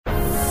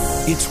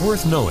It's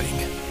worth knowing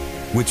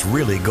what's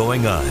really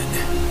going on.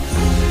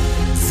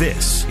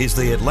 This is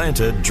the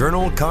Atlanta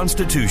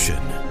Journal-Constitution.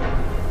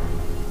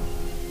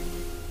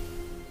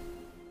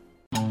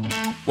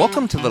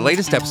 Welcome to the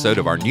latest episode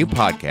of our new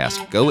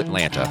podcast, Go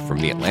Atlanta, from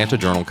the Atlanta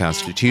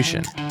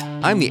Journal-Constitution.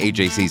 I'm the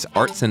AJC's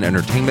Arts and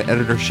Entertainment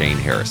Editor, Shane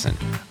Harrison.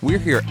 We're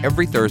here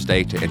every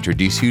Thursday to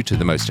introduce you to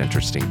the most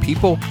interesting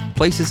people,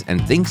 places,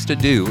 and things to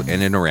do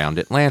in and around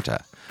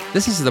Atlanta.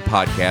 This is the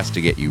podcast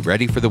to get you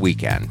ready for the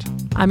weekend.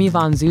 I'm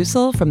Yvonne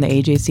Zusel from the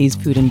AJC's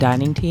Food and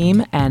Dining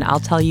team, and I'll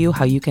tell you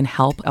how you can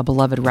help a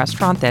beloved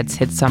restaurant that's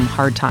hit some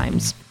hard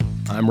times.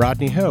 I'm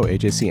Rodney Ho,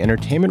 AJC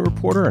Entertainment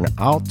Reporter, and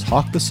I'll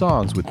talk the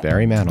songs with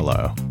Barry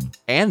Manilow.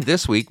 And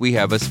this week we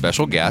have a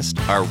special guest,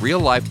 our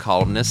real-life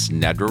columnist,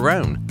 Nedra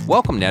Rhone.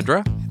 Welcome,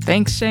 Nedra.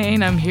 Thanks,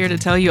 Shane. I'm here to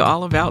tell you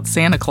all about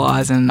Santa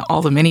Claus and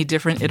all the many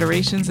different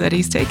iterations that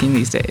he's taking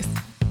these days.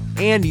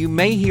 And you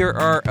may hear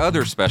our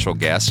other special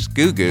guest,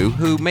 Gugu,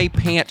 who may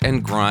pant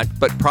and grunt,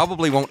 but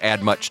probably won't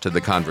add much to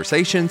the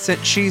conversation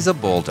since she's a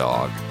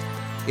bulldog.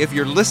 If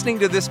you're listening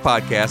to this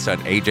podcast on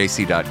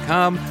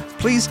AJC.com,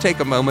 please take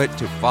a moment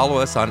to follow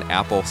us on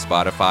Apple,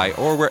 Spotify,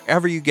 or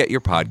wherever you get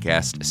your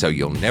podcast so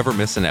you'll never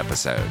miss an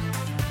episode.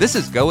 This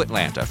is Go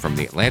Atlanta from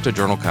the Atlanta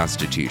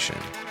Journal-Constitution.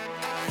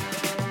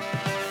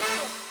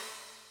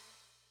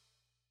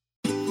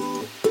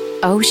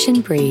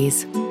 Ocean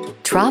breeze,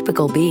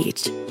 tropical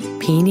beach,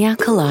 pina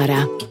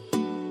colada.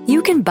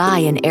 You can buy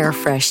an air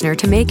freshener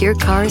to make your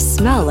car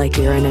smell like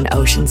you're in an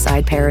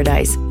oceanside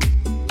paradise.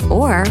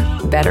 Or,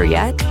 better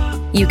yet,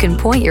 you can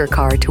point your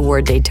car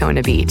toward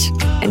Daytona Beach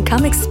and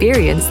come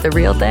experience the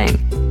real thing.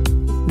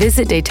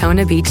 Visit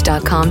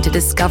DaytonaBeach.com to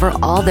discover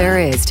all there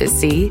is to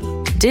see,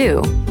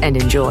 do, and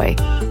enjoy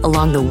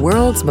along the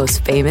world's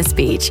most famous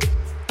beach.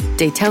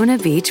 Daytona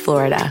Beach,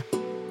 Florida.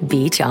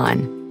 Beach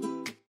on.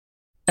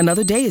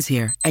 Another day is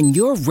here, and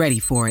you're ready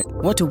for it.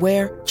 What to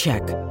wear?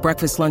 Check.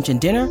 Breakfast, lunch, and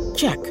dinner?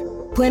 Check.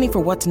 Planning for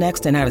what's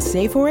next and how to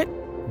save for it?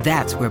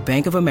 That's where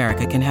Bank of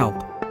America can help.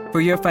 For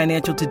your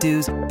financial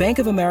to-dos, Bank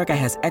of America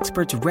has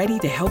experts ready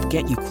to help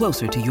get you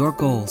closer to your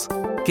goals.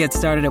 Get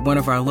started at one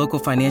of our local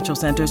financial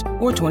centers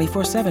or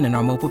 24/7 in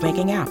our mobile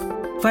banking app.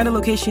 Find a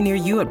location near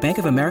you at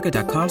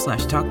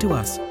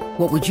bankofamerica.com/talktous.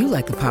 What would you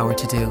like the power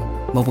to do?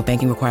 Mobile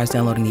banking requires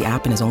downloading the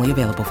app and is only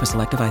available for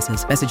select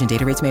devices. Message and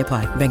data rates may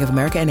apply. Bank of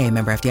America N.A.,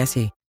 member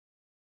FDIC.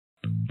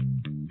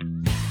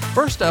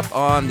 First up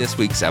on this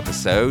week's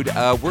episode,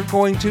 we're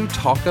going to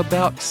talk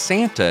about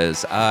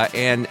Santas.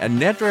 And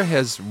Nedra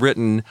has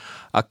written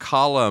a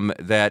column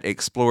that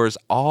explores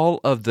all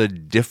of the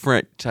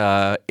different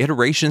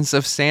iterations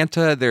of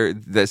Santa.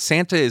 The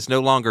Santa is no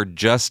longer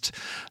just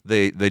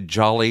the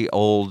jolly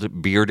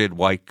old bearded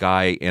white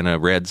guy in a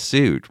red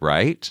suit,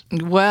 right?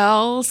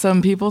 Well,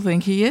 some people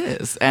think he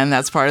is, and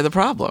that's part of the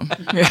problem.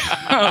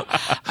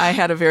 I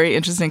had a very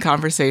interesting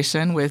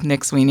conversation with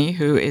Nick Sweeney,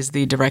 who is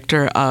the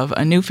director of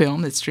a new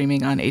film that's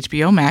streaming on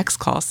HBO Max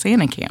called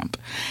Santa Camp.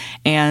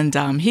 And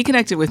he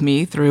connected with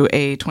me through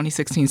a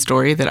 2016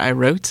 story that I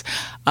wrote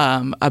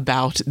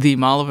about the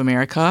Mall of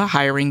America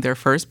hiring their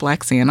first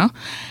Black Santa.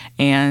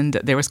 And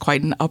there was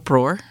quite an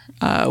uproar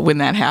when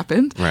that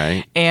happened.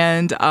 Right.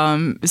 And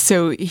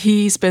so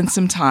he spent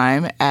some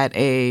time at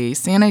a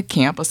Santa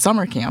camp, a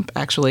summer camp,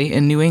 actually,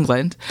 in New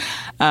England,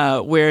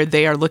 where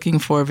they are looking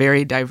for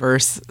very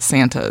diverse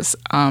Santas.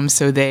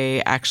 So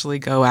they actually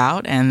go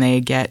out and they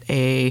get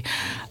a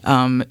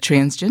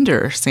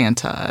transgender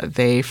Santa.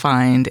 They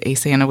find a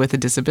Santa with a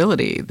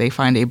disability. They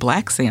find a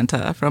Black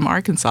Santa from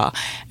Arkansas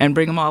and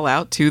bring them all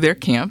out to their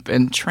camp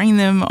and train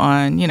them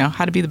on,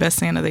 how to be the best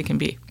Santa they can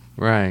be.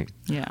 Right.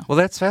 Yeah. Well,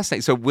 that's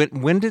fascinating. So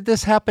when did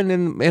this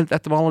happen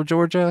at the Mall of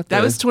Georgia?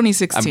 That was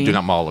 2016.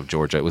 Not Mall of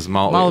Georgia. It was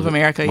Mall of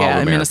America, Mall of in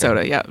America.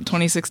 Minnesota. Yeah,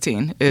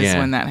 2016 is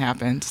when that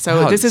happened.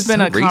 So Wow, this has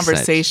been so a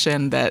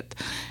conversation that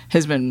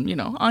has been,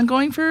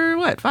 ongoing for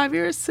 5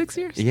 years, 6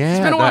 years? Yeah. It's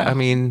been a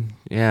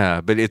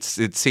while. But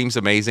it seems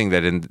amazing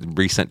that in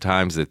recent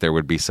times that there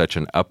would be such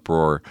an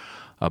uproar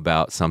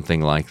about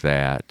something like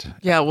that.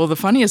 Yeah, well, the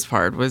funniest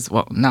part was,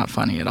 not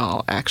funny at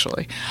all,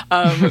 actually.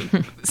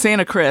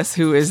 Santa Chris,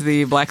 who is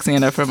the Black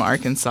Santa from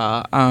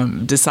Arkansas,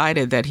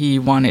 decided that he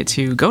wanted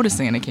to go to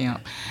Santa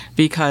Camp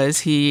because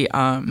he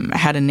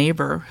had a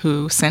neighbor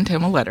who sent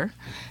him a letter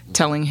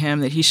telling him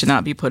that he should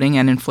not be putting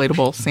an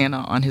inflatable Santa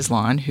on his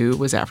lawn who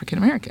was African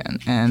American,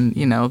 and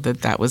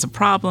that was a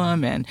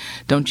problem, and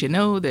don't you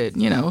know that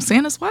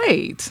Santa's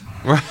white,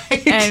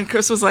 right? And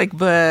Chris was like,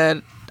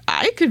 but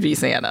I could be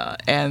Santa.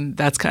 And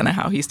that's kind of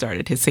how he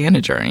started his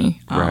Santa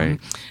journey. Right.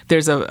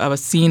 There's a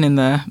scene in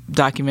the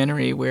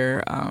documentary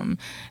where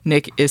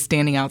Nick is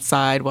standing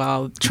outside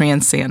while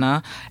trans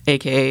Santa,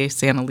 a.k.a.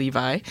 Santa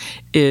Levi,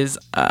 is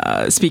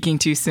speaking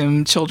to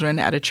some children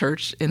at a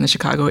church in the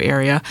Chicago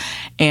area,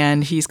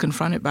 and he's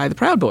confronted by the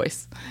Proud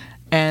Boys.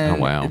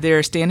 And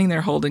they're standing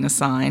there holding a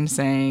sign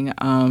saying,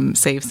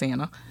 Save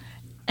Santa.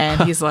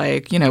 And he's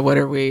like, what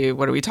are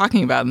we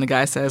talking about? And the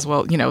guy says,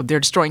 well, they're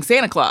destroying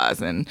Santa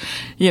Claus. And,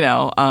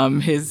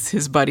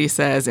 his buddy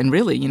says, and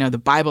really, the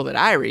Bible that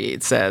I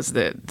read says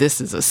that this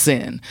is a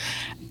sin.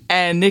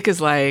 And Nick is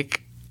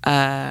like,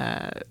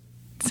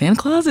 Santa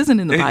Claus isn't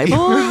in the Bible.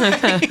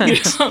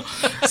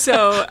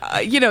 So,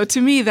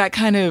 to me, that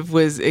kind of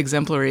was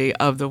exemplary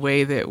of the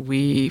way that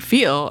we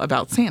feel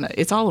about Santa.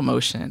 It's all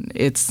emotion.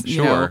 It's,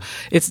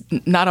 it's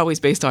not always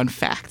based on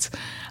fact.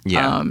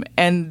 Yeah.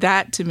 And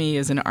that, to me,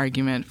 is an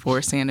argument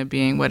for Santa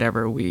being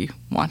whatever we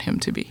want him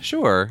to be.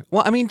 Sure.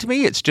 Well, I mean, to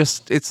me,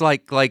 it's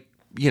like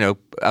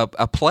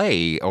a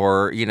play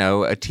or,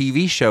 a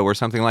TV show or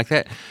something like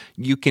that.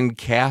 You can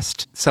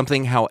cast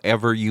something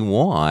however you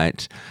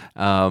want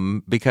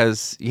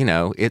because,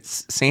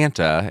 it's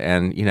Santa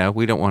and,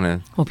 we don't want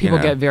to. Well, people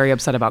get very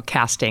upset about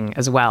casting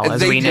as well, as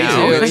they we do.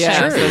 know. It's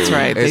Yes, true. that's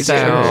right. It's They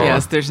do. true.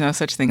 Yes, there's no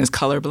such thing as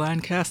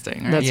colorblind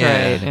casting. Right? That's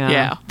Yeah. right.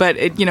 Yeah, but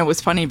it was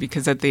funny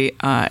because at the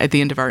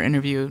end of our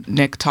interview,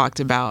 Nick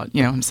talked about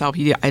himself.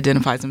 He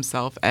identifies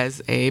himself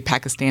as a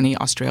Pakistani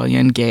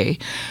Australian gay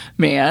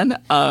man,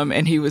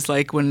 and he was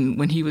like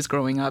when he was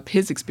growing up,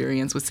 his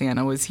experience with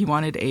Santa was he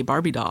wanted a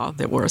Barbie doll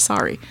that wore a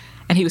sari,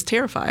 and he was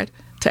terrified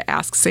to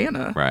ask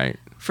Santa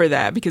for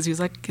that because he was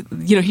like,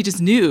 he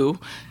just knew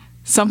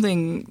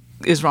something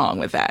is wrong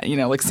with that.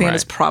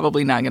 Santa's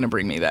probably not going to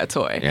bring me that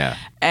toy. Yeah.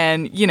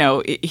 And,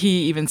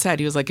 he even said,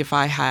 he was like, if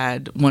I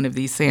had one of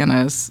these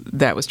Santas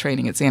that was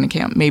training at Santa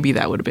camp, maybe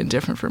that would have been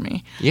different for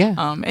me. Yeah.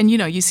 And,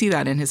 you see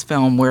that in his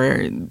film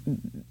where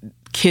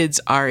kids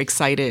are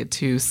excited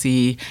to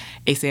see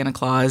a Santa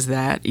Claus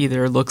that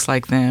either looks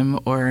like them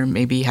or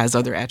maybe has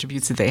other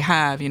attributes that they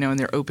have, and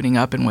they're opening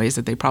up in ways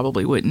that they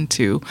probably wouldn't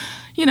to,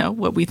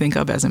 what we think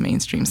of as a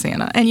mainstream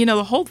Santa. And,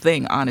 the whole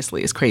thing,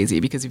 honestly, is crazy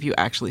because if you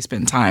actually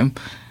spend time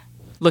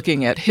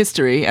looking at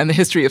history and the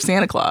history of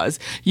Santa Claus,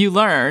 you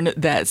learn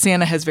that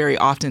Santa has very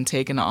often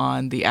taken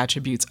on the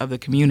attributes of the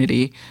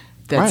community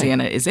that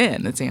Santa is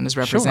in, that Santa's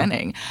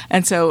representing. Sure.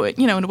 And so,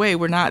 in a way,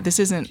 this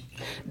isn't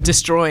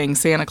destroying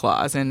Santa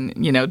Claus and,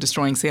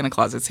 destroying Santa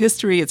Claus's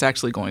history. It's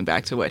actually going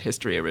back to what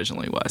history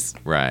originally was.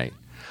 Right.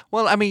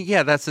 Well, I mean,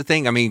 yeah, that's the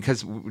thing. I mean,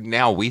 because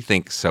now we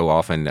think so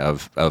often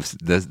of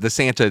the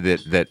Santa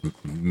that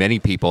many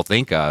people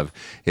think of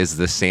is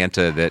the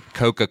Santa that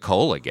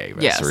Coca-Cola gave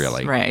us, yes,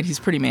 really. Right. He's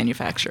pretty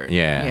manufactured.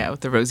 Yeah. Yeah, with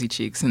the rosy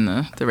cheeks and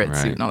the red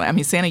suit and all that. I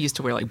mean, Santa used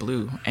to wear like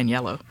blue and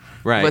yellow.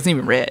 Right. It wasn't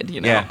even red,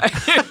 Yeah.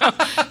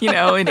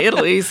 In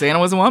Italy, Santa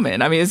was a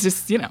woman. I mean, it's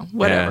just,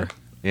 whatever.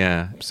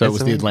 Yeah. So it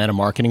was the Atlanta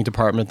marketing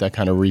department that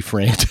kind of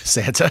reframed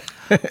Santa.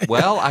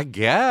 Well, I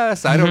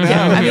guess. I don't know.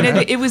 Yeah, I mean,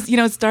 it was,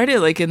 it started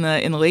like in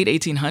the late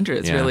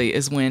 1800s, really,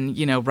 is when,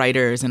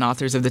 writers and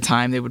authors of the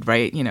time, they would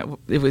write,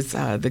 it was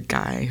the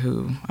guy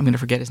who, I'm going to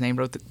forget his name,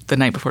 wrote the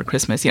Night Before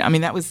Christmas. I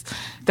mean, that was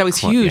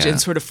huge in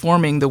sort of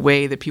forming the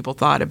way that people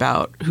thought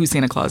about who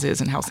Santa Claus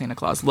is and how Santa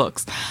Claus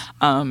looks.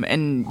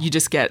 And you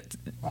just get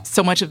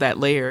so much of that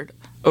layered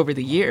over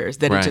the years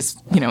that it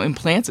just,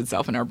 implants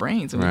itself in our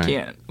brains and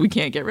we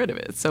can't get rid of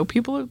it. So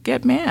people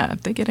get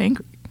mad. They get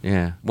angry.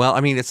 Yeah. Well, I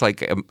mean, it's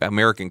like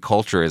American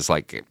culture is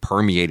like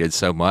permeated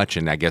so much,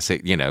 and I guess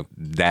it,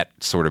 that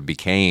sort of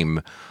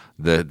became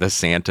the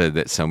Santa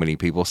that so many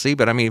people see.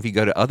 But I mean, if you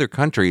go to other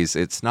countries,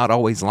 it's not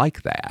always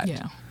like that.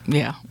 Yeah.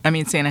 Yeah. I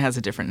mean, Santa has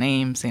a different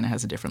name. Santa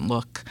has a different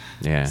look.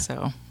 Yeah.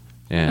 So,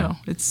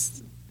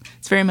 it's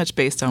very much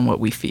based on what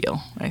we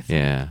feel, I think.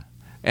 Yeah.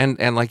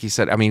 And like you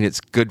said, I mean, it's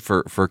good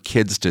for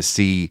kids to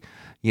see,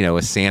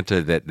 a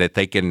Santa that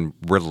they can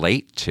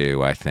relate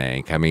to, I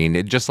think. I mean,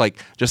 it just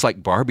like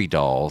Barbie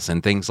dolls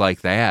and things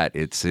like that.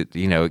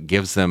 It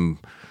gives them,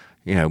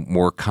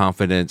 more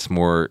confidence,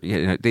 more,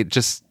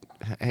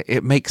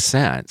 it makes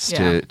sense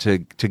to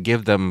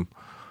give them,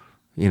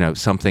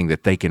 something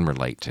that they can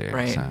relate to.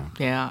 Right. So.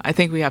 Yeah. I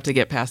think we have to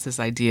get past this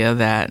idea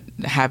that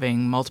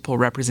having multiple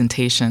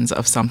representations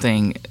of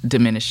something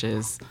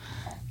diminishes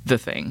the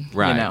thing,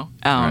 right.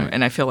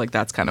 And I feel like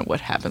that's kind of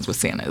what happens with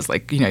Santa is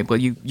like, well,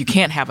 you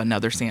can't have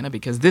another Santa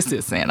because this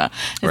is Santa.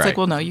 It's like,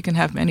 well, no, you can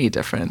have many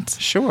different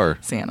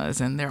Santas,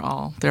 and they're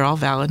all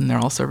valid and they're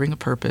all serving a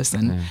purpose.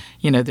 And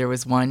there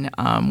was one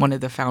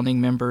of the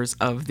founding members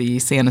of the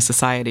Santa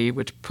Society,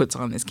 which puts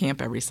on this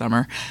camp every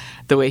summer.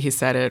 The way he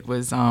said it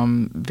was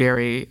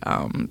very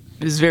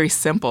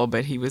simple,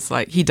 but he was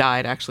like, he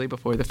died actually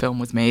before the film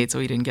was made, so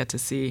he didn't get to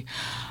see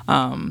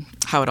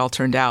how it all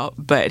turned out.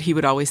 But he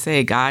would always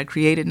say, God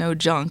created no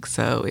junk,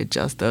 so it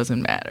just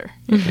doesn't matter.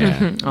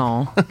 Yeah.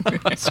 Oh,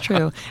 it's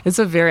true. It's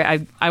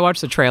I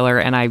watched the trailer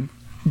and I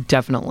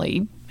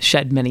definitely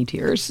shed many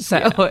tears. So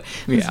it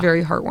was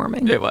very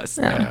heartwarming. It was.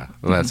 Yeah.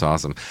 Well, that's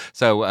awesome.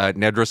 So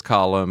Nedra's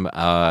column,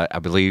 I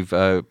believe,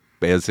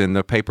 is in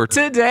the paper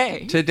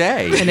today.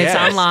 And it's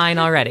online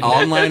already.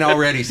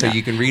 So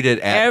you can read it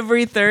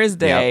every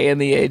Thursday in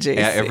the AJC.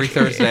 Every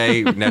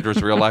Thursday,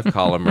 Nedra's Real Life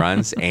column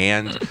runs,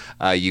 and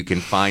you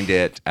can find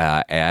it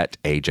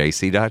at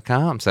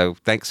ajc.com. So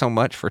thanks so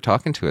much for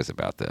talking to us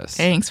about this.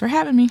 Thanks for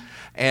having me.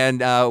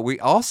 And we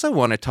also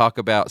want to talk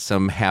about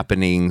some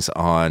happenings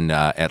on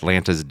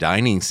Atlanta's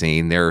dining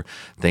scene. There are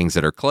things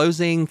that are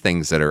closing,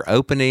 things that are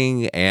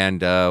opening,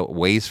 and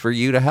ways for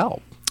you to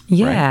help.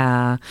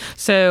 Yeah.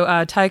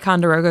 So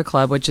Ticonderoga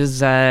Club, which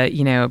is a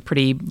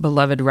pretty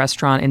beloved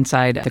restaurant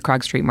inside the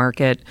Krog Street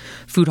Market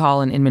Food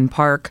Hall in Inman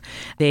Park,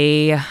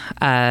 they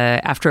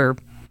after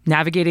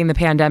navigating the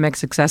pandemic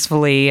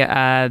successfully,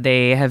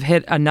 they have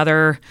hit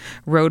another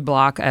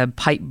roadblock, a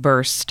pipe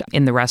burst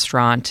in the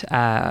restaurant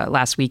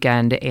last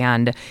weekend,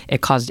 and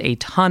it caused a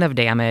ton of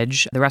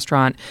damage. The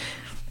restaurant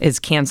is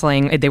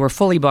canceling. They were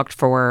fully booked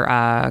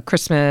for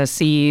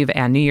Christmas Eve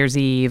and New Year's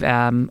Eve.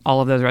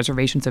 All of those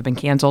reservations have been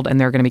canceled,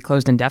 and they're going to be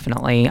closed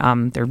indefinitely.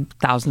 There are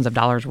thousands of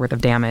dollars worth of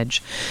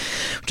damage,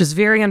 which is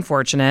very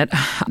unfortunate.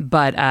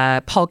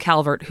 But Paul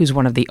Calvert, who's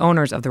one of the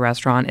owners of the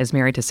restaurant, is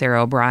married to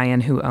Sarah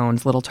O'Brien, who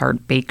owns Little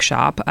Tart Bake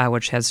Shop,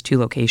 which has 2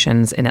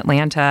 locations in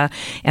Atlanta.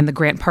 And the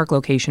Grant Park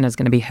location is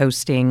going to be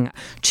hosting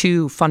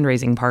 2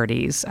 fundraising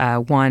parties,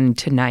 one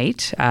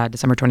tonight,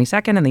 December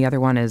 22nd, and the other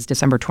one is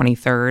December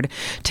 23rd.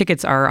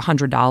 Tickets are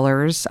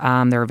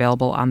 $100. They're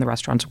available on the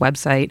restaurant's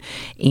website,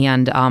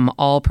 and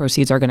all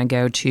proceeds are going to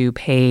go to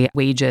pay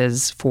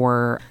wages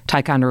for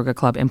Ticonderoga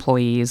Club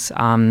employees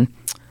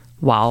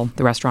while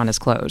the restaurant is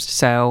closed.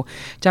 So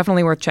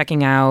definitely worth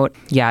checking out.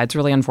 Yeah, it's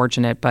really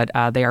unfortunate, but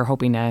they are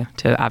hoping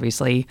to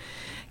obviously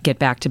get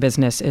back to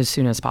business as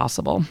soon as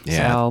possible.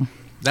 Yeah. So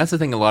that's the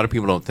thing a lot of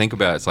people don't think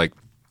about. It's like,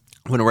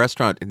 when a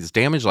restaurant is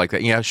damaged like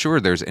that, yeah, sure,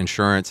 there's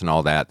insurance and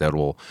all that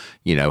will,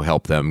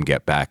 help them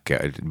get back.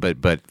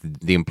 But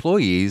the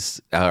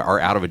employees are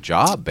out of a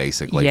job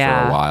basically for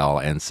a while,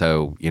 and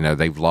so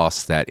they've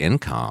lost that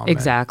income.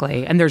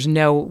 Exactly, and there's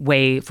no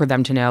way for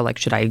them to know, like,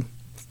 should I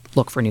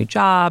look for a new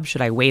job?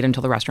 Should I wait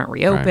until the restaurant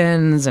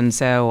reopens? Right. And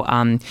so,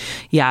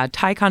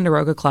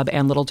 Ticonderoga Club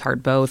and Little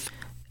Tart both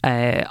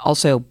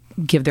also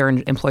give their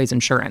employees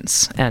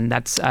insurance, and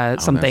that's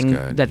something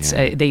that's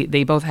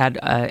they both had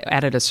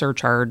added a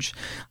surcharge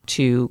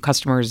to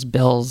customers'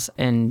 bills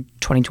in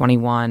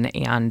 2021,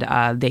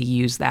 and they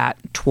use that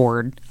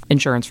toward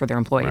insurance for their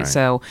employees. Right.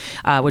 So,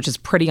 which is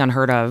pretty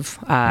unheard of,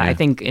 I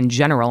think, in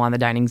general on the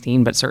dining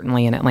scene, but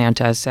certainly in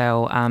Atlanta.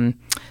 So,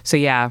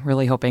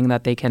 really hoping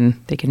that they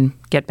can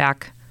get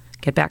back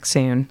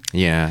soon.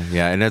 Yeah,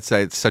 and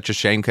it's such a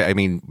shame. I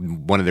mean,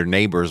 one of their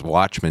neighbors,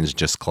 Watchman's,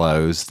 just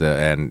closed,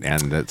 and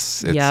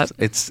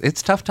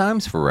it's tough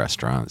times for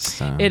restaurants.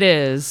 So. It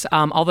is.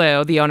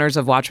 Although the owners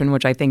of Watchman,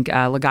 which I think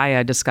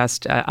Lagaya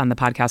discussed on the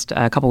podcast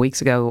a couple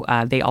weeks ago,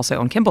 they also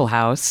own Kimball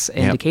House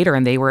in Decatur,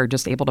 and they were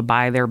just able to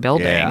buy their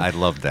building. Yeah, I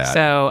love that.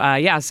 So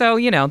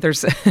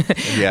there's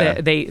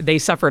they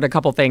suffered a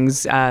couple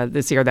things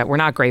this year that were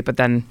not great, but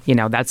then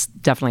that's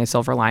definitely a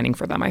silver lining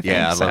for them, I think.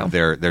 Yeah, I love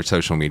their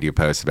social media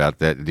posts about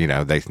that.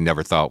 They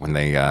never thought when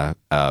they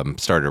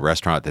started a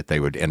restaurant that they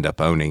would end up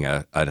owning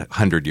a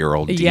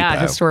 100-year-old depot.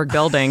 Yeah, historic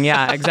building.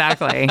 Yeah,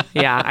 exactly.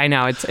 Yeah, I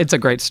know. It's a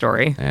great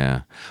story.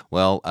 Yeah.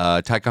 Well,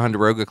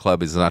 Ticonderoga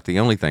Club is not the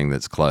only thing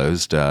that's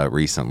closed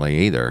recently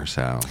either.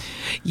 So.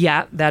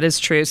 Yeah, that is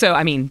true. So,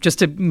 I mean, just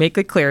to make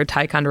it clear,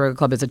 Ticonderoga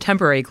Club is a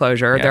temporary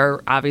closure. Yeah.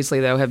 There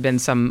obviously, though, have been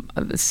some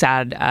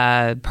sad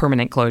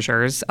permanent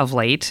closures of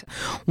late.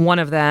 One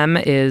of them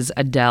is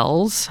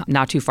Adele's,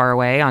 not too far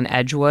away on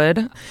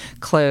Edgewood,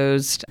 closed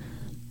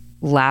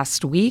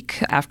last week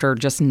after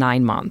just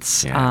 9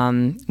 months,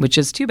 which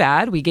is too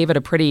bad. Lagaya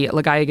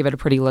gave it a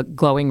pretty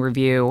glowing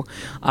review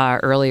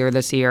earlier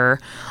this year.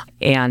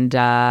 And,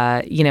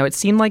 it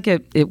seemed like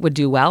it would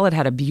do well. It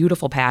had a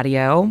beautiful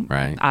patio,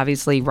 right?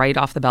 Obviously right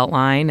off the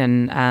Beltline.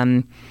 And,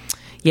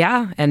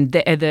 and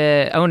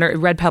the owner,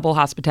 Red Pebble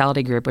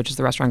Hospitality Group, which is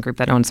the restaurant group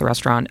that owns the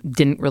restaurant,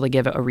 didn't really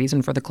give a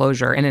reason for the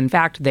closure. And in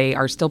fact, they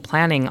are still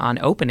planning on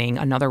opening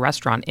another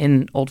restaurant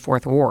in Old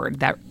Fourth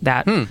Ward, that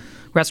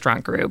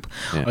restaurant group.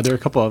 Yeah. Are there a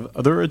couple of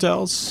other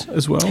Adele's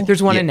as well?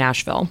 There's one in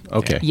Nashville.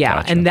 Okay. Yeah,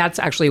 gotcha. And that's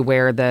actually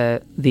where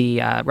the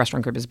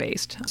restaurant group is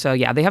based. So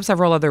they have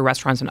several other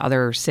restaurants in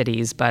other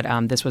cities, but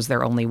this was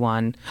their only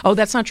one. Oh,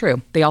 that's not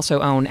true. They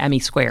also own Emmy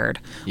Squared.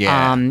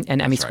 Yeah. And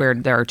Emmy Squared,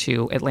 right. There are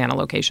 2 Atlanta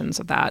locations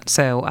of that.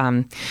 So,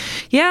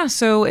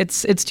 so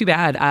it's too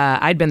bad.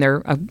 I'd been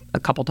there a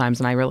couple times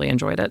and I really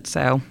enjoyed it.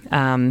 So,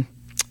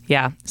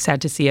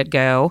 sad to see it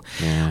go.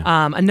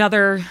 Yeah.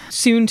 Another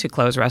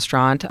soon-to-close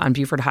restaurant on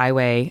Buford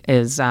Highway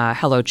is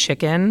Hello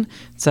Chicken.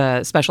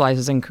 It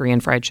specializes in Korean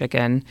fried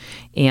chicken,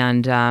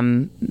 and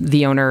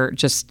the owner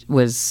just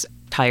was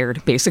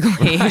tired,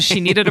 basically. Right. She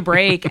needed a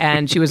break,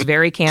 and she was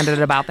very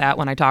candid about that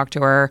when I talked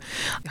to her.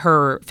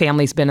 Her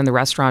family's been in the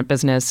restaurant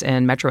business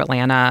in Metro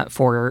Atlanta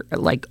for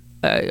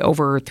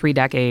over 3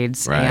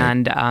 decades, right.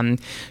 And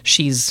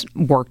she's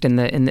worked in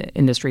the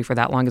industry for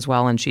that long as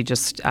well, and she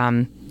just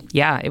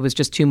it was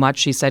just too much.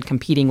 She said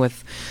competing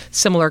with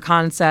similar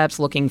concepts,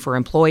 looking for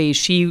employees.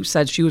 She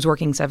said she was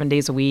working 7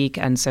 days a week,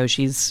 and so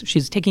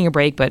she's taking a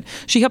break, but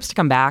she hopes to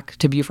come back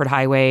to Buford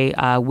Highway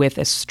with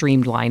a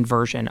streamlined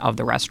version of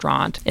the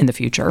restaurant in the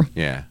future.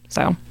 Yeah.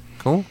 So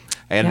cool.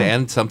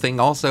 And something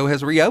also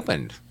has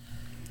reopened.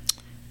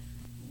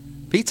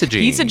 Pizza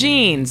Jeans. Pizza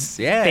Jeans.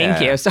 Yeah.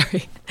 Thank you.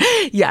 Sorry.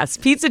 Yes,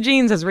 Pizza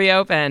Jeans has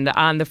reopened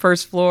on the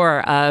first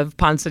floor of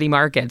Pond City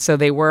Market. So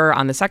they were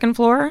on the second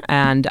floor,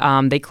 and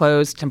they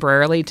closed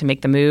temporarily to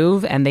make the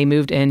move, and they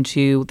moved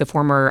into the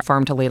former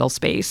Farm to Ladle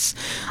space.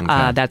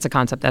 Okay. That's a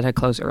concept that had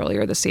closed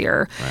earlier this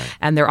year. Right.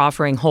 And they're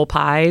offering whole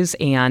pies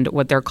and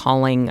what they're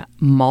calling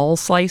mall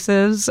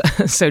slices.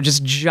 So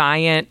just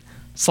giant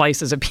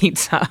slices of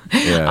pizza.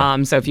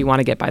 Yeah. So if you want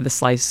to get by the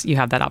slice, you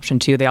have that option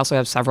too. They also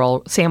have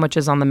several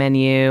sandwiches on the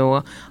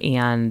menu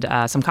and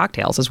some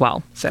cocktails as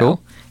well. So,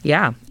 Cool.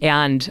 Yeah.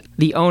 And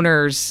the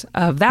owners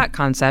of that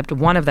concept,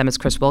 one of them is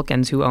Chris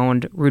Wilkins, who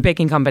owned Rude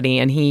Baking Company,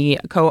 and he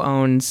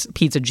co-owns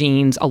Pizza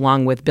Jeans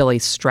along with Billy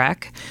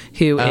Streck,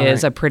 who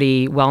is a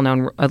pretty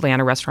well-known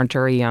Atlanta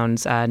restaurateur. He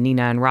owns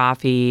Nina and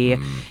Rafi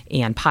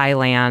and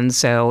Pieland.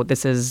 So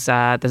this is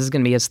going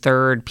to be his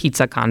third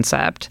pizza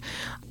concept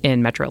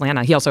in Metro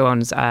Atlanta. He also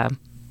owns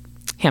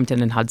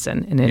Hampton and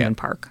Hudson in Inman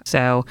Park.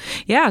 So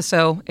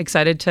so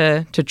excited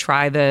to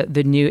try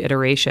the new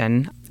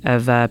iteration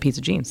of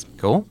Pizza Jeans.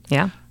 Cool.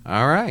 Yeah.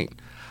 All right.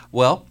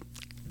 Well,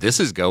 this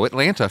is Go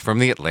Atlanta from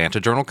the Atlanta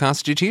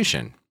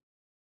Journal-Constitution.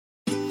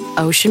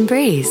 Ocean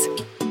breeze,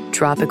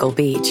 tropical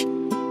beach.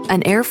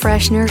 An air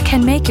freshener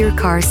can make your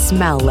car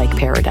smell like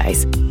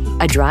paradise.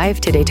 A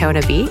drive to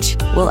Daytona Beach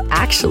will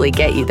actually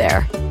get you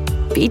there.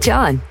 Beach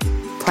on.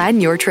 Plan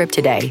your trip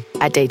today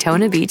at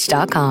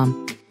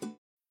DaytonaBeach.com.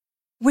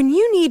 When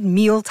you need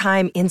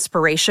mealtime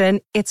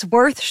inspiration, it's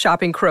worth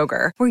shopping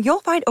Kroger, where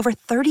you'll find over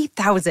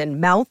 30,000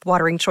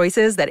 mouth-watering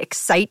choices that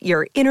excite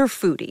your inner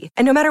foodie.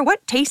 And no matter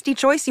what tasty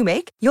choice you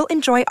make, you'll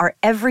enjoy our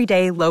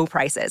everyday low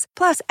prices,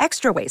 plus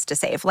extra ways to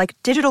save, like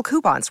digital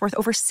coupons worth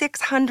over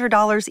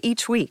 $600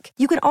 each week.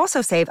 You can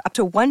also save up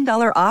to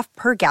 $1 off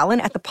per gallon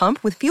at the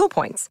pump with fuel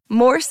points.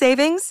 More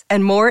savings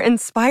and more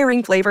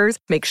inspiring flavors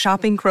make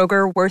shopping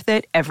Kroger worth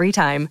it every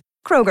time.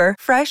 Kroger,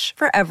 fresh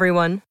for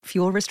everyone.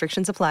 Fuel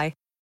restrictions apply.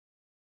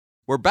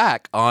 We're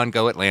back on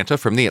Go Atlanta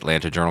from the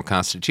Atlanta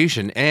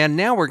Journal-Constitution, and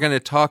now we're going to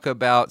talk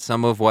about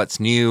some of what's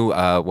new,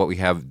 what we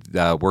have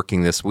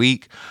working this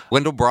week.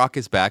 Wendell Brock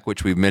is back,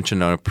 which we've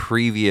mentioned on a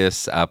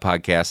previous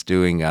podcast,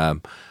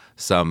 doing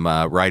some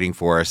writing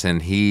for us,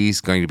 and he's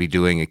going to be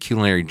doing a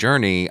culinary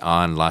journey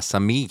on La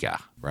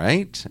Semilla,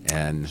 right?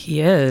 And He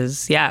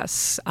is,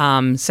 yes.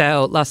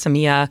 So La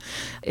Semilla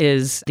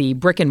is the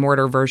brick and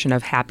mortar version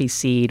of Happy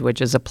Seed, which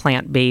is a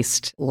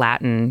plant-based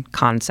Latin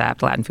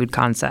food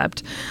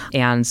concept.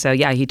 And so,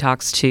 he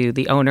talks to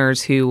the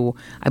owners who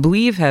I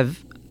believe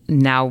have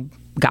now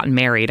gotten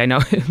married. I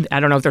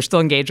don't know if they're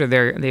still engaged or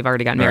they've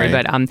already gotten married,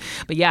 Right.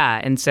 but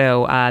yeah. And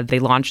so they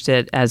launched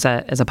it as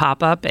a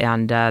pop-up,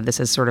 and this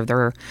is sort of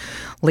their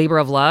labor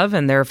of love,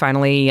 and they're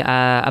finally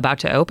about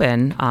to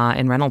open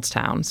in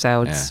Reynoldstown.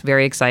 So it's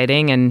very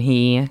exciting, and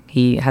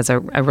he has a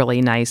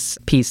really nice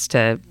piece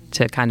to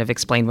kind of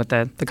explain what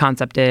the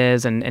concept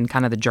is and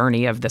kind of the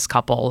journey of this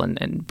couple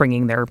and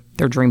bringing their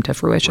dream to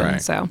fruition.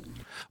 Right. So.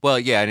 Well,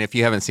 yeah, and if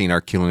you haven't seen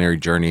our Culinary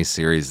Journeys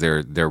series,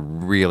 they're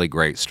really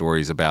great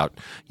stories about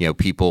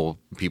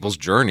people's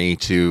journey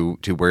to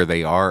where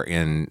they are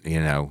in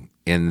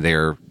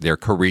their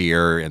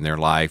career, in their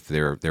life,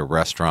 their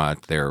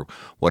restaurant, their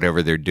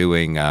whatever they're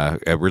doing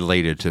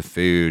related to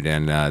food,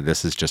 and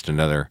this is just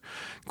another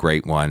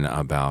great one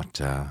about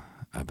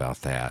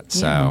that.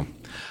 So.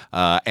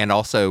 And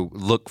also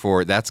look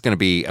for, that's going to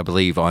be, I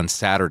believe, on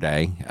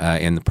Saturday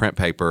in the print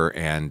paper,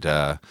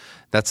 and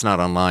that's not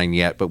online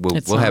yet, but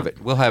we'll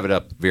have it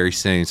up very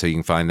soon, so you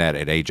can find that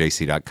at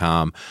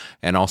ajc.com.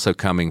 And also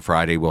coming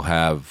Friday, we'll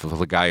have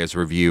Lagaya's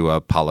review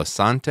of Palo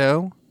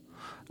Santo,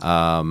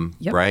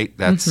 right?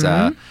 That's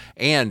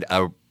and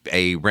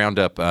a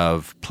roundup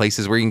of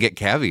places where you can get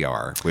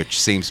caviar,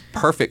 which seems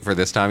perfect for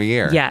this time of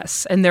year.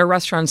 Yes, and there are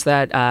restaurants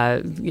that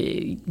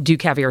do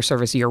caviar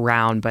service year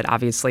round, but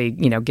obviously,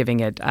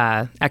 giving it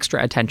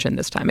extra attention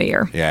this time of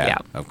year. Yeah,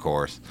 of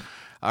course.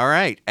 All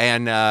right.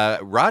 And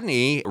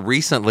Rodney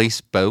recently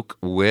spoke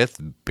with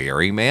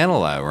Barry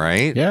Manilow,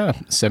 right? Yeah,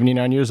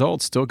 79 years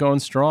old, still going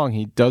strong.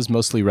 He does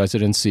mostly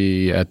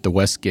residency at the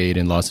Westgate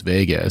in Las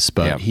Vegas,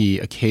 but he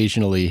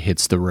occasionally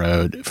hits the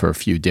road for a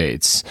few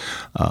dates.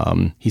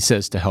 He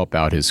says to help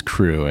out his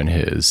crew and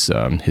his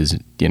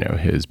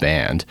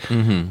band,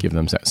 give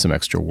them some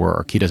extra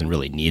work. He doesn't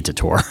really need to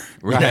tour,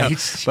 right?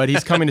 But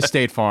he's coming to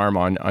State Farm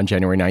on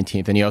January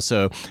 19th, and he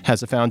also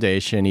has a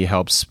foundation. He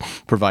helps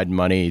provide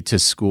money to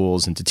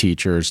schools and to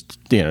teachers,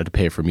 to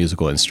pay for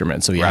musical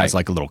instruments. So he has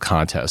like a little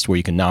contest where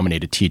you can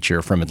nominate a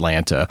teacher from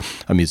Atlanta,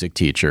 a music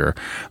teacher,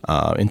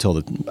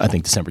 until I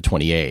think December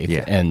 28th.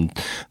 Yeah. And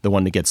the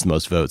one that gets the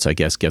most votes, I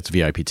guess, gets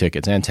VIP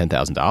tickets and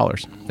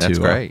 $10,000. That's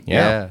great.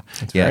 Yeah.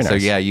 Nice. So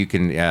you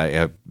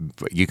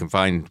can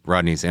find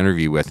Rodney's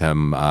interview with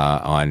him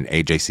on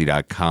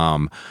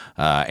ajc.com,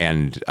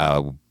 and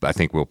I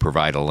think we'll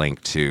provide a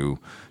link to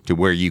to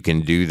where you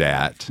can do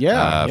that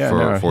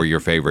for your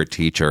favorite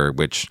teacher,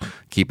 which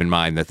keep in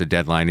mind that the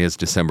deadline is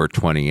December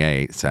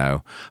 28th.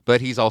 So, but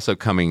he's also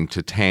coming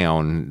to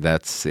town.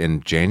 That's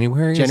in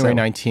January? January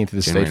 19th at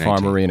the State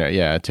Farm Arena.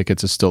 Yeah,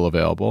 tickets are still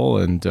available.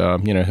 And,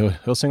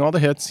 he'll sing all the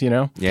hits,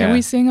 Yeah. Can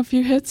we sing a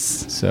few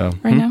hits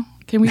right now?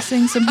 Can we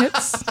sing some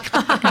hits?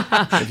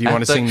 If you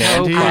want to sing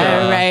Mandy.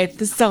 I write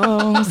the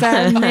songs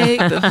that make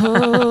the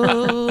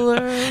whole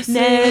world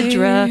sing.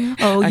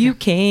 Nedra, you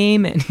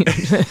came and...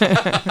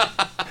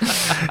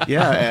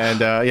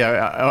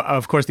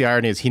 Of course, the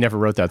irony is he never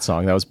wrote that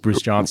song. That was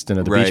Bruce Johnston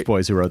of the Beach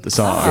Boys who wrote the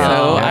song.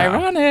 So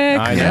ironic.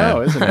 I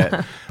know, isn't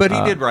it? But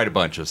he did write a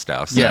bunch of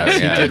stuff. So, he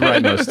did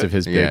write most of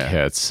his big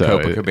hits. So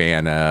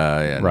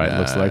Copacabana. And,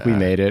 Looks Like We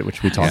Made It,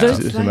 which we talked about.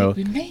 Looks Like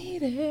We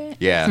Made It.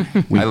 Yeah.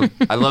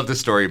 I love the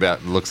story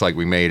about Looks Like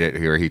We Made It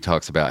here. He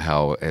talks about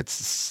how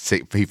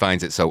he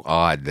finds it so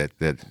odd that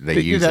they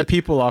use it.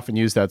 People often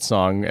use that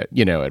song at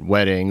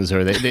weddings,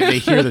 or they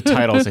hear the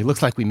title and say,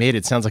 Looks Like We Made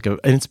It. Sounds like an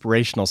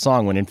inspirational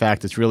song, when in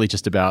fact it's really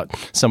just about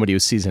somebody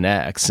who's season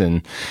X,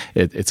 and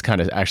it's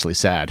kind of actually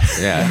sad.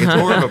 Yeah, it's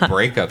more of a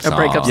breakup song. A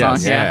breakup song,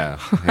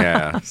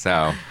 yeah.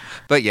 So,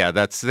 but yeah,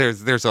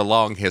 there's a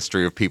long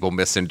history of people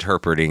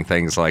misinterpreting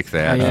things like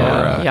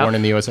that. Born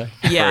in the USA.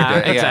 Yeah,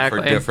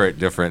 exactly. For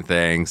different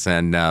things.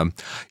 And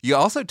you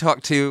also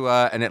talked to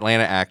an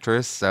Atlanta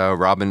actress,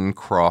 Robin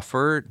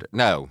Crawford.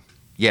 No.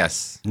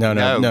 Yes. No.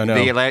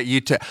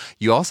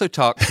 You also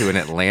talked to an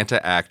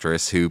Atlanta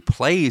actress who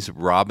plays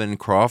Robin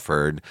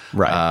Crawford,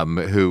 right?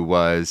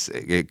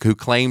 Who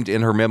claimed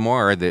in her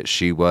memoir that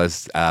she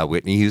was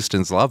Whitney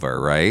Houston's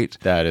lover, right?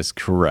 That is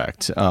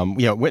correct.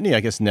 Whitney, I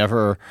guess,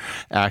 never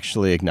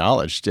actually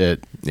acknowledged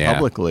it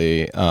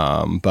publicly,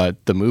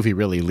 but the movie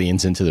really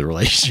leans into the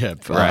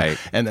relationship, right?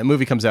 And the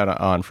movie comes out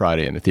on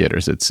Friday in the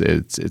theaters.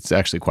 It's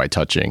actually quite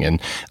touching and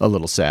a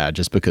little sad,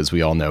 just because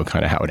we all know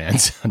kind of how it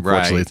ends,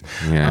 unfortunately.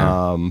 Right.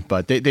 Yeah.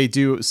 But they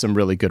do some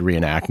really good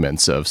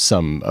reenactments of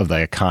some of the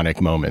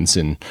iconic moments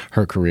in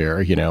her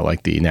career,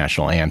 like the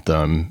national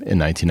anthem in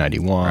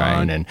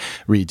 1991, and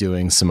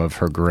redoing some of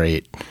her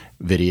great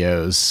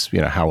videos,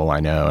 How Will I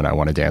Know and I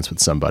Want to Dance with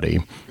Somebody.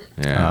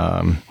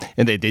 Yeah.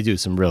 And they do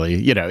some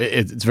really,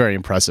 it's very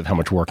impressive how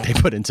much work they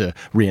put into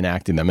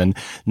reenacting them. And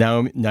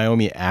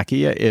Naomi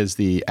Ackie is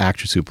the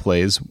actress who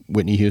plays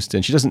Whitney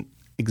Houston. She doesn't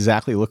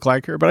exactly look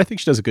like her, but I think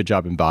she does a good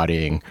job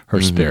embodying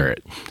her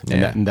spirit.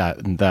 And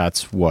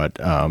that's what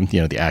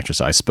the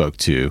actress I spoke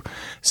to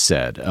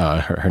said.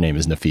 Her name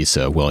is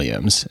Nafisa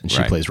Williams, and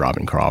she plays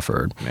Robin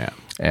Crawford. Yeah.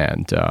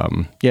 And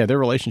their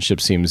relationship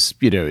seems,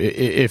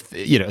 if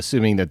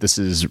assuming that this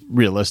is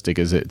realistic,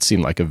 as it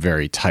seemed like a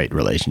very tight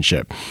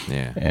relationship,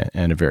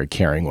 and a very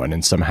caring one.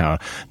 And somehow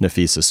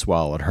Nafisa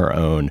swallowed her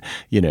own,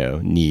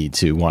 need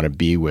to want to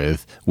be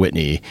with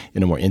Whitney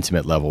in a more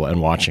intimate level,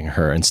 and watching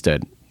her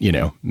instead,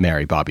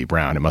 marry Bobby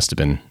Brown. It must have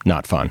been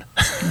not fun.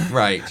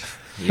 Right.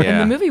 Yeah.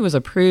 And the movie was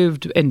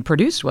approved and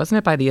produced, wasn't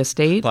it, by the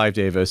estate? Clive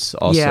Davis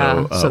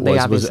also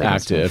was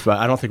active, but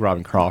I don't think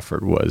Robin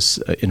Crawford was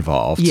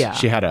involved. Yeah,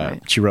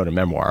 she wrote a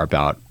memoir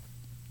about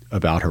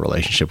her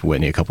relationship with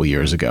Whitney a couple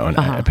years ago, and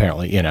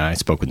apparently, I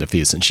spoke with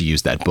Nafisa, and she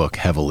used that book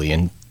heavily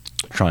in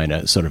trying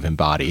to sort of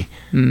embody.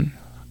 Who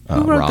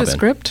wrote Robin. the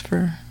script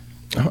for?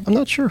 I'm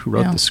not sure who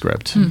wrote the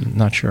script. I'm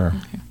not sure.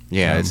 Okay.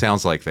 Yeah, it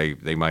sounds like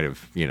they might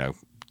have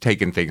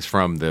taken things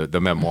from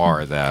the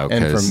memoir, though,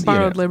 and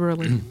borrowed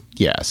liberally.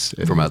 Yes,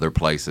 from other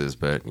places,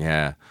 but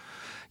yeah.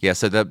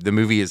 So the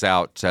movie is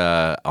out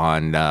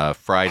on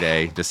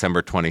Friday,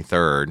 December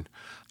 23rd,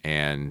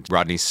 and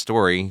Rodney's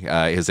story,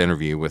 his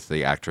interview with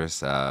the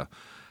actress,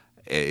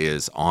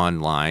 is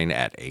online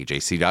at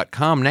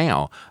ajc.com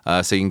now.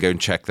 So you can go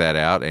and check that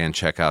out and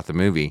check out the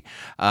movie.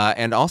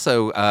 And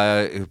also,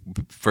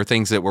 for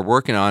things that we're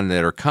working on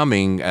that are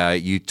coming,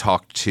 you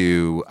talked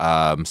to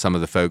some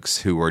of the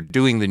folks who are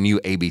doing the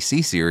new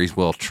ABC series,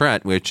 Will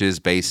Trent, which is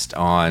based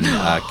on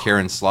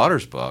Karen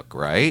Slaughter's book,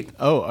 right?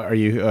 Oh, are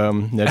you,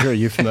 Nedra, are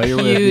you familiar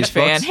with Huge these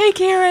fan. books? Hey,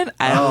 Karen.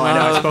 I know.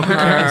 I spoke with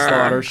Karen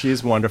Slaughter.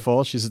 She's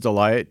wonderful. She's a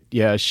delight.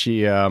 Yeah,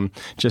 she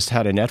just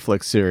had a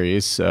Netflix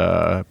series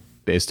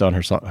based on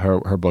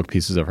her book,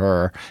 Pieces of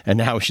Her, and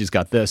now she's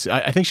got this.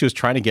 I think she was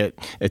trying to get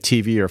a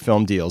TV or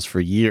film deals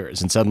for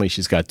years, and suddenly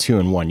she's got 2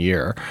 in 1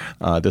 year.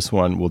 This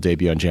one will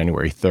debut on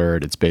January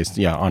 3rd. It's based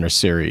on her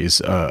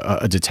series,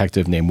 a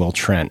detective named Will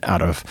Trent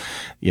out of,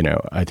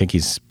 I think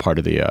he's part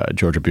of the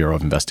Georgia Bureau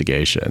of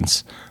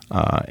Investigations.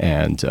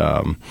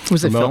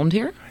 Was it filmed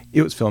here?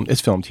 It was filmed.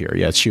 It's filmed here.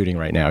 Yeah, it's shooting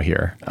right now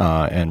here.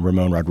 And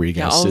Ramon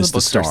Rodriguez is the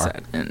star. Are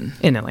set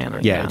in Atlanta.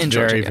 Yeah, it's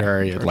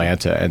very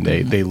Atlanta, and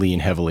they lean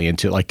heavily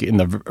into, like, in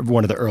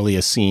one of the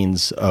earliest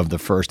scenes of the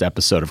first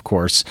episode. Of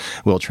course,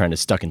 Will Trent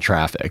is stuck in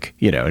traffic.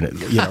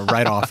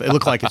 Right off. It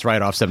looked like it's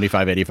right off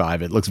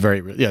 75-85. It looks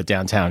very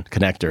downtown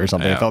connector or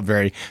something. Yeah. It felt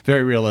very,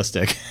 very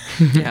realistic.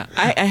 Yeah,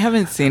 I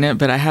haven't seen it,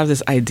 but I have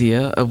this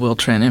idea of Will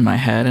Trent in my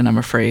head, and I'm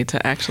afraid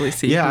to actually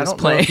see I who's don't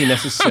playing. know if he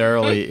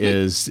necessarily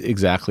is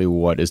exactly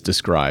what is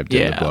described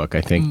in the book.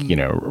 I think,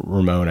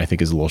 Ramon, I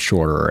think, is a little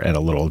shorter and a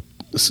little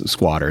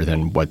squatter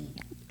than what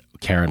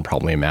Karen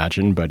probably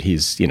imagined, but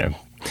he's,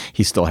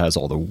 he still has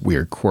all the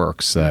weird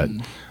quirks that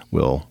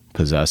Will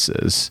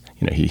possesses.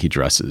 He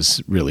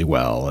dresses really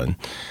well and,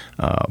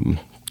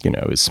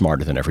 is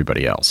smarter than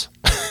everybody else,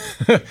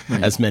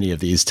 as many of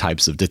these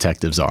types of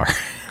detectives are,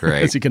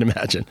 as you can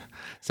imagine.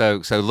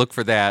 So look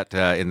for that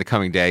in the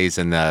coming days,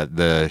 and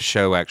the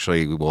show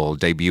actually will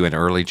debut in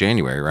early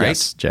January, right?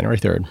 Yes, January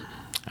 3rd.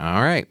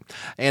 All right.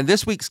 And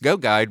this week's Go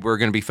Guide, we're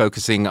going to be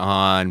focusing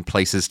on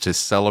places to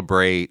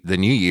celebrate the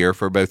new year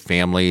for both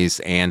families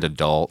and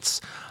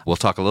adults. We'll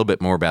talk a little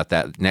bit more about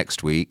that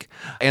next week.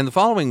 And the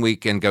following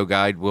week in Go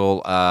Guide,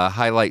 we'll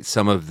highlight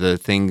some of the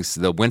things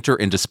the winter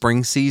into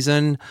spring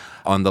season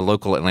on the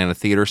local Atlanta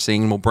theater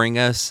scene will bring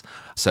us.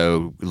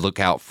 So look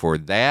out for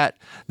that.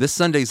 This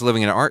Sunday's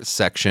Living in Arts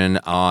section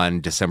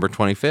on December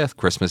 25th,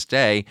 Christmas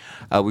Day,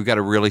 we've got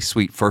a really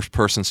sweet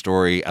first-person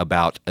story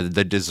about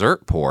the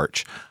dessert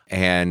porch.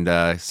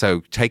 And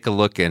so take a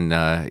look, and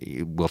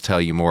we'll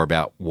tell you more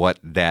about what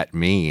that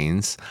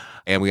means.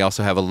 And we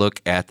also have a look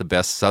at the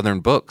best Southern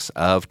books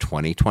of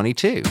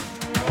 2022.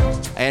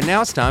 And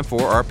now it's time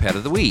for our Pet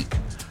of the Week.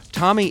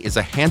 Tommy is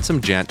a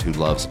handsome gent who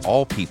loves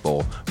all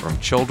people, from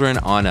children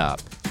on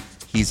up.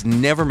 He's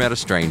never met a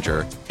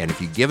stranger, and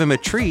if you give him a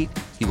treat,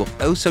 he will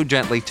oh so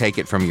gently take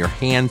it from your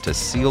hand to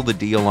seal the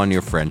deal on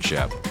your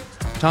friendship.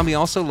 Tommy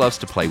also loves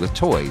to play with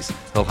toys.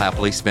 He'll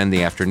happily spend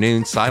the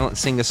afternoon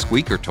silencing a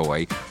squeaker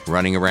toy,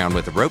 running around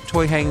with a rope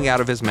toy hanging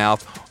out of his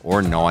mouth,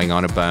 or gnawing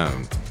on a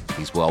bone.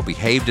 He's well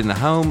behaved in the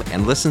home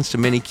and listens to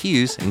many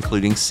cues,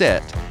 including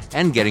sit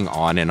and getting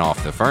on and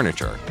off the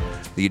furniture.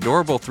 The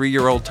adorable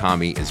 3-year-old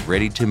Tommy is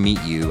ready to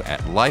meet you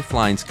at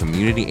Lifeline's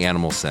Community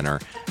Animal Center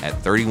at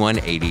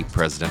 3180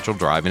 Presidential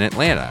Drive in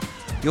Atlanta.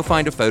 You'll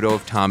find a photo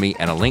of Tommy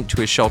and a link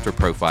to his shelter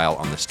profile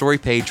on the story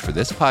page for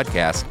this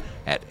podcast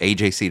at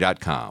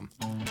ajc.com.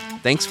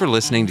 Thanks for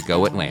listening to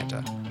Go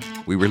Atlanta.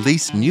 We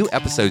release new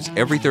episodes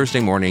every Thursday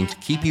morning to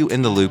keep you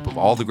in the loop of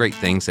all the great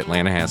things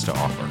Atlanta has to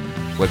offer,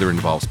 whether it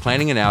involves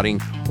planning an outing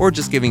or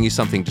just giving you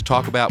something to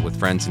talk about with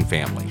friends and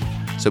family.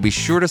 So be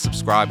sure to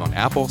subscribe on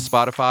Apple,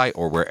 Spotify,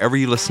 or wherever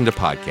you listen to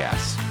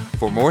podcasts.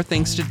 For more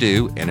things to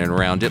do in and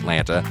around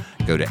Atlanta,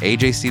 go to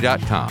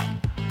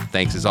ajc.com.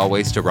 Thanks as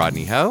always to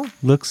Rodney Ho.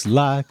 Looks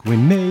like we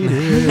made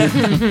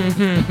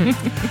it.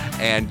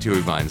 And to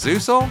Yvonne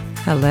Zusel.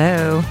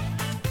 Hello.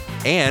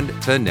 And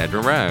to Ned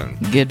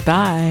Marone.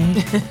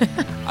 Goodbye.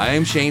 I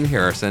am Shane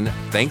Harrison.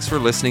 Thanks for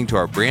listening to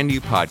our brand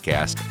new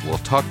podcast. We'll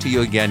talk to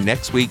you again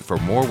next week for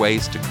more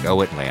ways to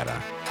go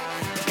Atlanta.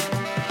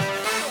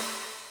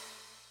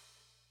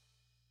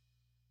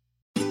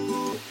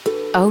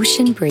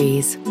 Ocean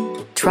breeze,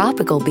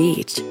 tropical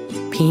beach,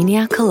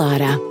 pina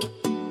colada.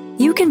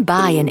 You can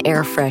buy an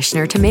air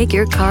freshener to make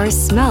your car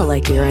smell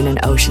like you're in an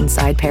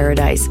oceanside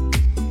paradise.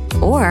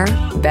 Or,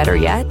 better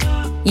yet,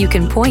 you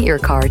can point your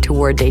car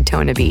toward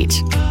Daytona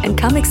Beach and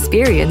come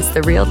experience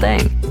the real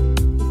thing.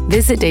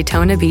 Visit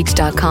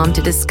DaytonaBeach.com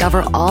to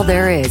discover all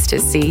there is to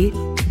see,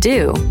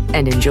 do,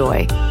 and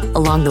enjoy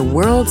along the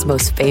world's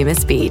most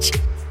famous beach.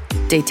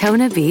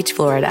 Daytona Beach,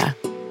 Florida.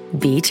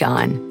 Beach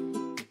on.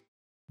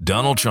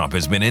 Donald Trump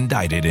has been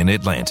indicted in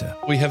Atlanta.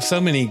 We have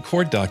so many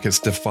court dockets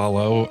to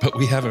follow, but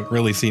we haven't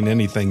really seen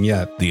anything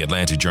yet. The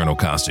Atlanta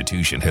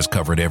Journal-Constitution has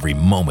covered every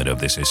moment of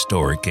this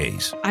historic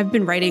case. I've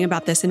been writing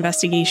about this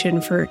investigation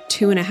for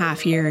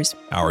 2.5 years.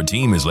 Our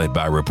team is led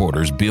by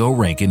reporters Bill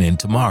Rankin and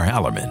Tamar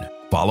Hallerman.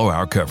 Follow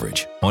our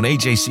coverage on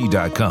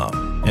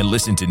AJC.com and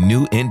listen to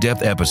new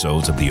in-depth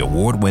episodes of the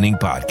award-winning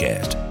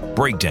podcast,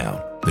 Breakdown,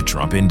 The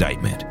Trump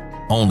Indictment,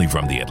 only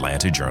from the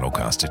Atlanta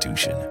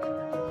Journal-Constitution.